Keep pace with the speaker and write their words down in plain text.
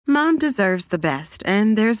Mom deserves the best,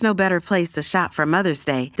 and there's no better place to shop for Mother's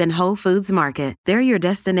Day than Whole Foods Market. They're your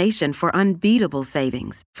destination for unbeatable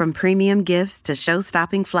savings, from premium gifts to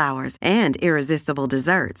show-stopping flowers and irresistible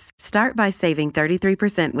desserts. Start by saving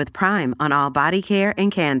 33% with Prime on all body care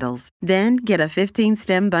and candles. Then get a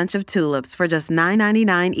 15-stem bunch of tulips for just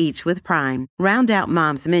 $9.99 each with Prime. Round out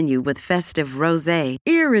Mom's menu with festive rosé,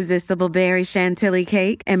 irresistible berry chantilly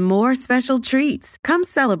cake, and more special treats. Come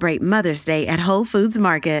celebrate Mother's Day at Whole Foods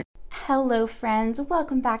Market. Hello friends,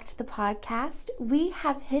 welcome back to the podcast. We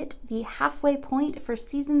have hit the halfway point for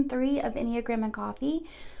season 3 of Enneagram and Coffee,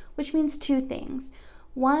 which means two things.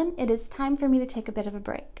 One, it is time for me to take a bit of a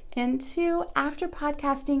break. And two, after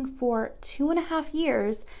podcasting for 2.5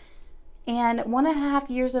 years, and 1.5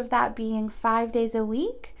 years of that being 5 days a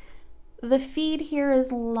week, the feed here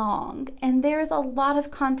is long, and there's a lot of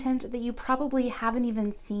content that you probably haven't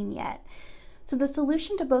even seen yet. So the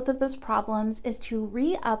solution to both of those problems is to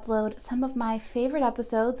re-upload some of my favorite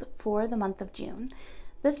episodes for the month of June.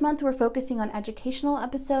 This month we're focusing on educational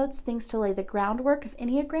episodes, things to lay the groundwork of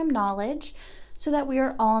Enneagram knowledge so that we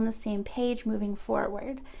are all on the same page moving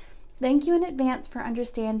forward. Thank you in advance for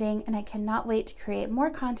understanding, and I cannot wait to create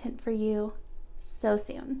more content for you so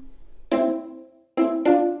soon.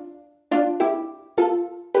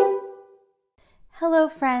 Hello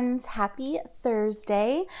friends, happy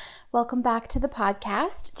Thursday. Welcome back to the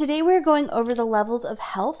podcast. Today we're going over the levels of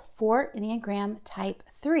health for Enneagram Type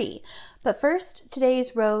 3. But first,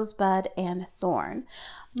 today's rose, bud, and thorn.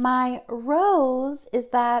 My rose is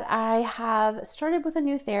that I have started with a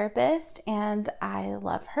new therapist and I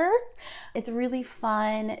love her. It's really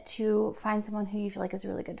fun to find someone who you feel like is a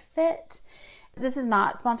really good fit. This is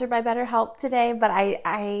not sponsored by BetterHelp today, but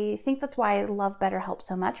I think that's why I love BetterHelp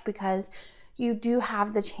so much, because you do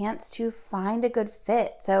have the chance to find a good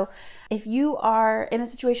fit. So if you are in a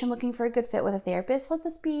situation looking for a good fit with a therapist, let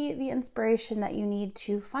this be the inspiration that you need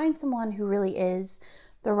to find someone who really is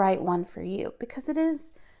the right one for you, because it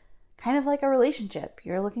is kind of like a relationship.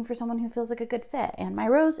 You're looking for someone who feels like a good fit. And my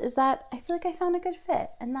rose is that I feel like I found a good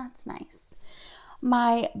fit, and that's nice.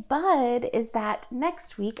 My bud is that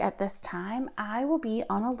next week at this time, I will be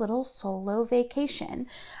on a little solo vacation.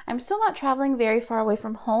 I'm still not traveling very far away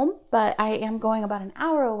from home, but I am going about an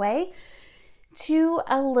hour away to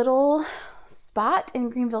a little spot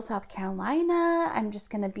in Greenville, South Carolina. I'm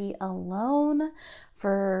just going to be alone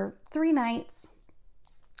for 3 nights,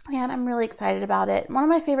 and I'm really excited about it. One of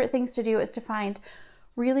my favorite things to do is to find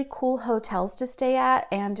really cool hotels to stay at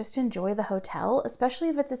and just enjoy the hotel, especially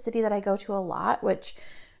if it's a city that I go to a lot, which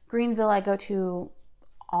Greenville I go to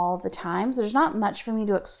all the time. So there's not much for me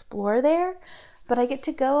to explore there, but I get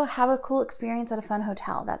to go have a cool experience at a fun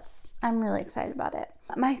hotel. I'm really excited about it.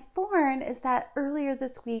 My thorn is that earlier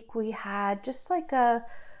this week we had just like a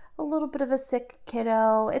little bit of a sick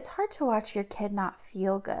kiddo. It's hard to watch your kid not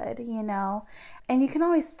feel good, and you can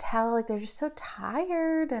always tell like they're just so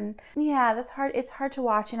tired, and yeah, that's hard. It's hard to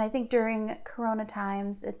watch, and I think during Corona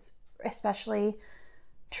times, it's especially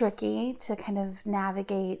tricky to kind of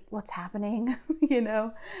navigate what's happening.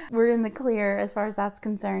 We're in the clear as far as that's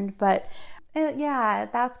concerned, but yeah,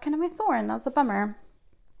 that's kind of my thorn. That's a bummer.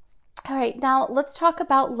 All right, now let's talk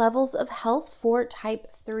about levels of health for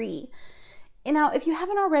Type 3. Now, if you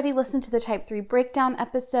haven't already listened to the Type 3 breakdown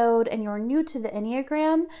episode and you're new to the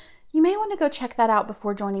Enneagram, you may want to go check that out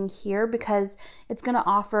before joining here, because it's going to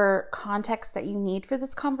offer context that you need for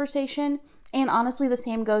this conversation. And honestly, the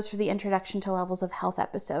same goes for the Introduction to Levels of Health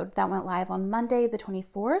episode that went live on Monday, the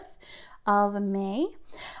 24th of May.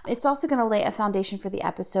 It's also going to lay a foundation for the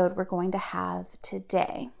episode we're going to have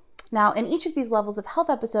today. Now, in each of these levels of health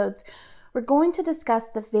episodes, we're going to discuss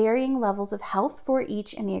the varying levels of health for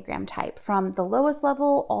each Enneagram type, from the lowest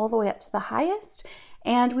level all the way up to the highest,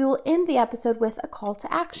 and we will end the episode with a call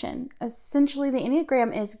to action. Essentially, the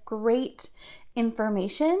Enneagram is great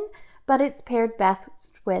information, but it's paired best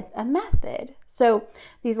with a method. So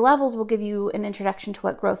these levels will give you an introduction to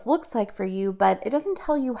what growth looks like for you, but it doesn't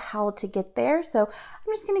tell you how to get there. So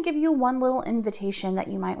I'm just going to give you one little invitation that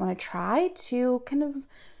you might want to try to kind of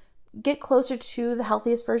get closer to the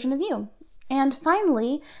healthiest version of you. And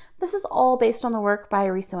finally, this is all based on the work by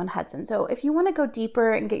Riso and Hudson. So if you want to go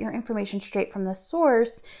deeper and get your information straight from the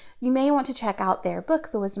source, you may want to check out their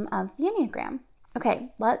book, The Wisdom of the Enneagram. Okay,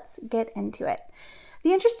 let's get into it.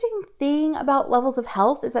 The interesting thing about levels of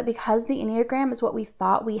health is that because the Enneagram is what we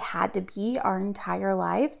thought we had to be our entire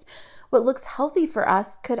lives, what looks healthy for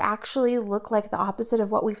us could actually look like the opposite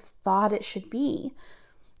of what we thought it should be.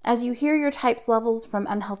 As you hear your type's levels from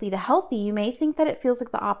unhealthy to healthy, you may think that it feels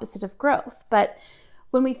like the opposite of growth. But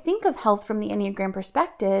when we think of health from the Enneagram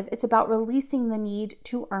perspective, it's about releasing the need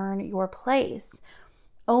to earn your place.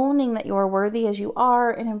 owning that you are worthy as you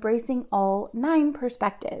are, and embracing all 9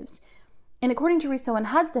 perspectives. And according to Riso and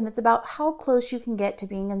Hudson, it's about how close you can get to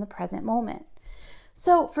being in the present moment.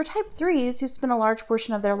 So for type 3s who spend a large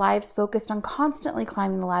portion of their lives focused on constantly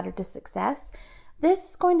climbing the ladder to success,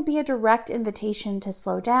 this is going to be a direct invitation to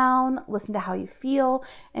slow down, listen to how you feel,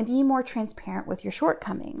 and be more transparent with your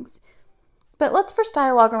shortcomings. But let's first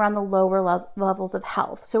dialogue around the lower levels of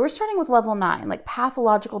health. So we're starting with level 9, like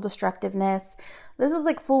pathological destructiveness. This is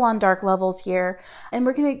like full-on dark levels here. And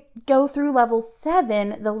we're going to go through level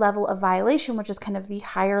 7, the level of violation, which is kind of the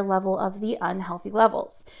higher level of the unhealthy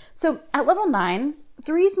levels. So at level 9,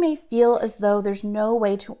 3s may feel as though there's no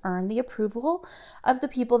way to earn the approval of the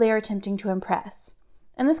people they are attempting to impress.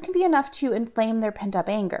 And this can be enough to inflame their pent-up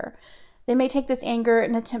anger. They may take this anger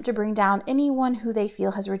and attempt to bring down anyone who they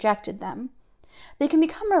feel has rejected them. They can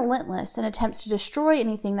become relentless in attempts to destroy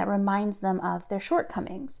anything that reminds them of their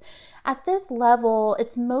shortcomings. At this level,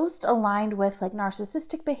 it's most aligned with like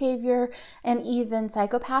narcissistic behavior and even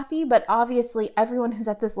psychopathy, but obviously everyone who's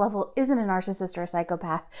at this level isn't a narcissist or a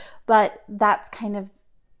psychopath, but that's kind of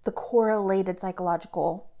the correlated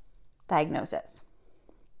psychological diagnosis.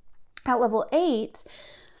 At level 8,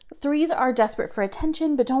 3s are desperate for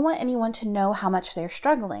attention, but don't want anyone to know how much they're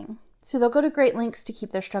struggling. So they'll go to great lengths to keep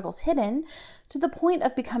their struggles hidden to the point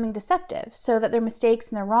of becoming deceptive so that their mistakes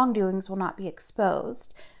and their wrongdoings will not be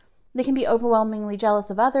exposed. They can be overwhelmingly jealous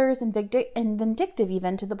of others and vindictive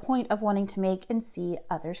even to the point of wanting to make and see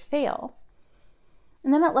others fail.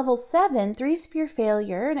 And then at level 7, 3s fear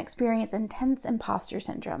failure and experience intense imposter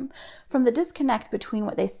syndrome from the disconnect between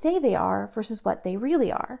what they say they are versus what they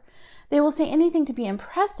really are. They will say anything to be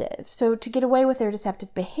impressive, so to get away with their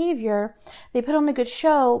deceptive behavior, they put on a good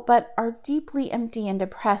show but are deeply empty and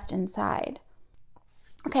depressed inside.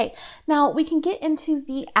 Okay, now we can get into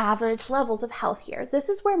the average levels of health here. This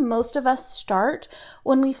is where most of us start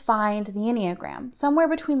when we find the Enneagram, somewhere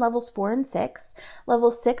between levels 4 and 6,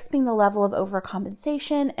 level 6 being the level of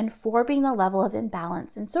overcompensation and 4 being the level of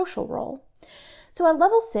imbalance in social role. So at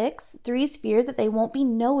level 6, 3s fear that they won't be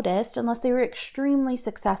noticed unless they were extremely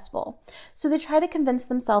successful. So they try to convince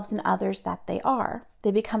themselves and others that they are.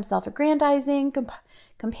 They become self-aggrandizing,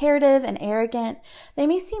 comparative, and arrogant. They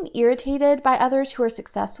may seem irritated by others who are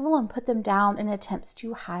successful and put them down in attempts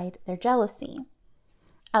to hide their jealousy.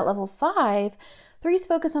 At level 5, 3s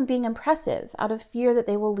focus on being impressive out of fear that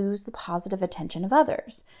they will lose the positive attention of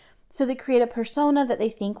others. So they create a persona that they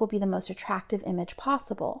think will be the most attractive image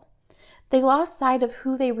possible. They lost sight of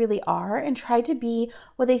who they really are and try to be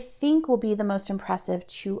what they think will be the most impressive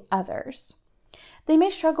to others. They may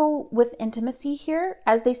struggle with intimacy here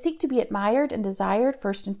as they seek to be admired and desired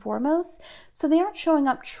first and foremost, so they aren't showing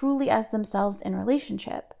up truly as themselves in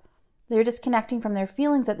relationship. They're disconnecting from their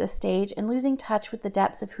feelings at this stage and losing touch with the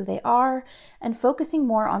depths of who they are and focusing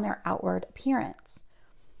more on their outward appearance.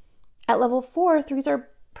 At level 4, 3s are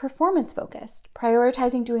performance focused,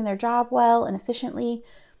 prioritizing doing their job well and efficiently,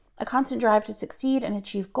 a constant drive to succeed and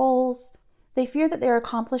achieve goals. They fear that their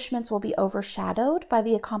accomplishments will be overshadowed by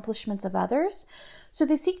the accomplishments of others, so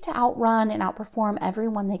they seek to outrun and outperform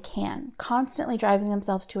everyone they can, constantly driving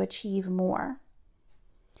themselves to achieve more.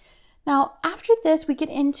 Now, after this, we get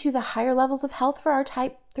into the higher levels of health for our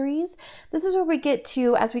type 3s. This is where we get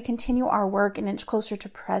to as we continue our work and inch closer to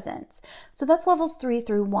presence. So that's levels 3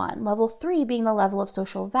 through 1. Level 3 being the level of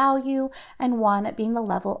social value and 1 being the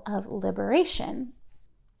level of liberation.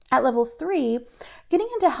 At level 3, getting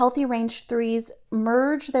into healthy range 3s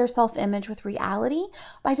merge their self-image with reality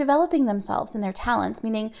by developing themselves and their talents,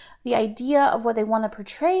 meaning the idea of what they want to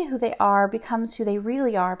portray who they are becomes who they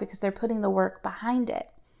really are because they're putting the work behind it.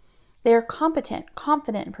 They are competent,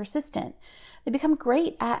 confident, and persistent. They become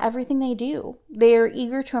great at everything they do. They are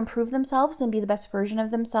eager to improve themselves and be the best version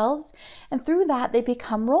of themselves, and through that, they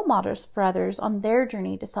become role models for others on their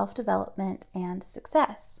journey to self-development and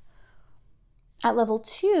success. At level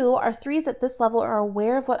 2, our 3s at this level are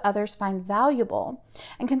aware of what others find valuable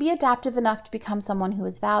and can be adaptive enough to become someone who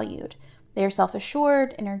is valued. They are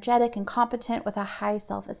self-assured, energetic, and competent with a high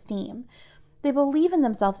self-esteem. They believe in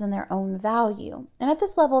themselves and their own value. And at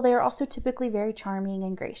this level, they are also typically very charming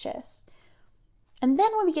and gracious. And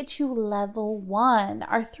then when we get to level 1,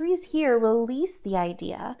 our 3s here release the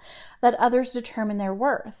idea that others determine their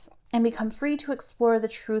worth and become free to explore the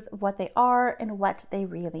truth of what they are and what they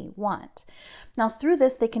really want. Now, through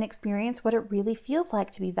this, they can experience what it really feels like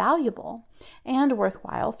to be valuable and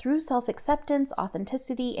worthwhile through self-acceptance,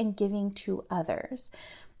 authenticity, and giving to others.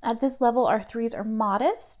 At this level, our 3s are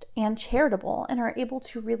modest and charitable and are able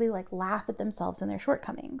to really laugh at themselves and their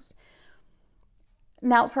shortcomings.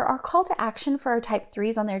 Now, for our call to action for our type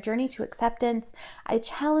 3s on their journey to acceptance, I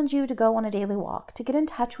challenge you to go on a daily walk to get in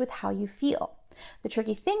touch with how you feel. The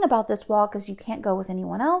tricky thing about this walk is you can't go with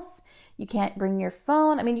anyone else. You can't bring your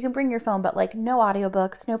phone. I mean, you can bring your phone, but like no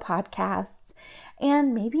audiobooks, no podcasts,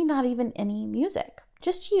 and maybe not even any music.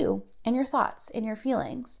 Just you and your thoughts and your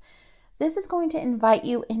feelings. This is going to invite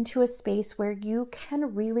you into a space where you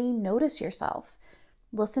can really notice yourself.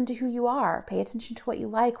 Listen to who you are. Pay attention to what you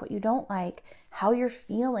like, what you don't like, how you're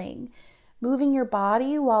feeling. Moving your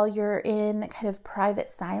body while you're in kind of private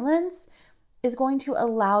silence is going to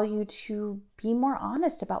allow you to be more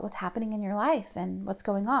honest about what's happening in your life and what's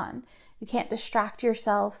going on. You can't distract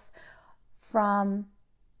yourself from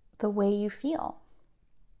the way you feel.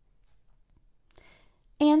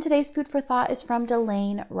 And today's food for thought is from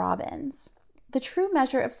Delane Robbins. The true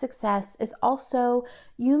measure of success is also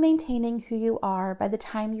you maintaining who you are by the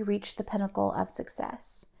time you reach the pinnacle of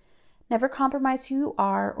success. Never compromise who you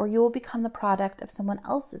are, or you will become the product of someone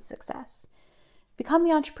else's success. Become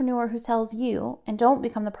the entrepreneur who sells you, and don't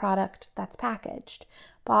become the product that's packaged,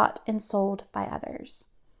 bought, and sold by others.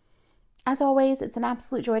 As always, it's an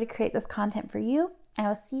absolute joy to create this content for you. I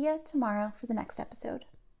will see you tomorrow for the next episode.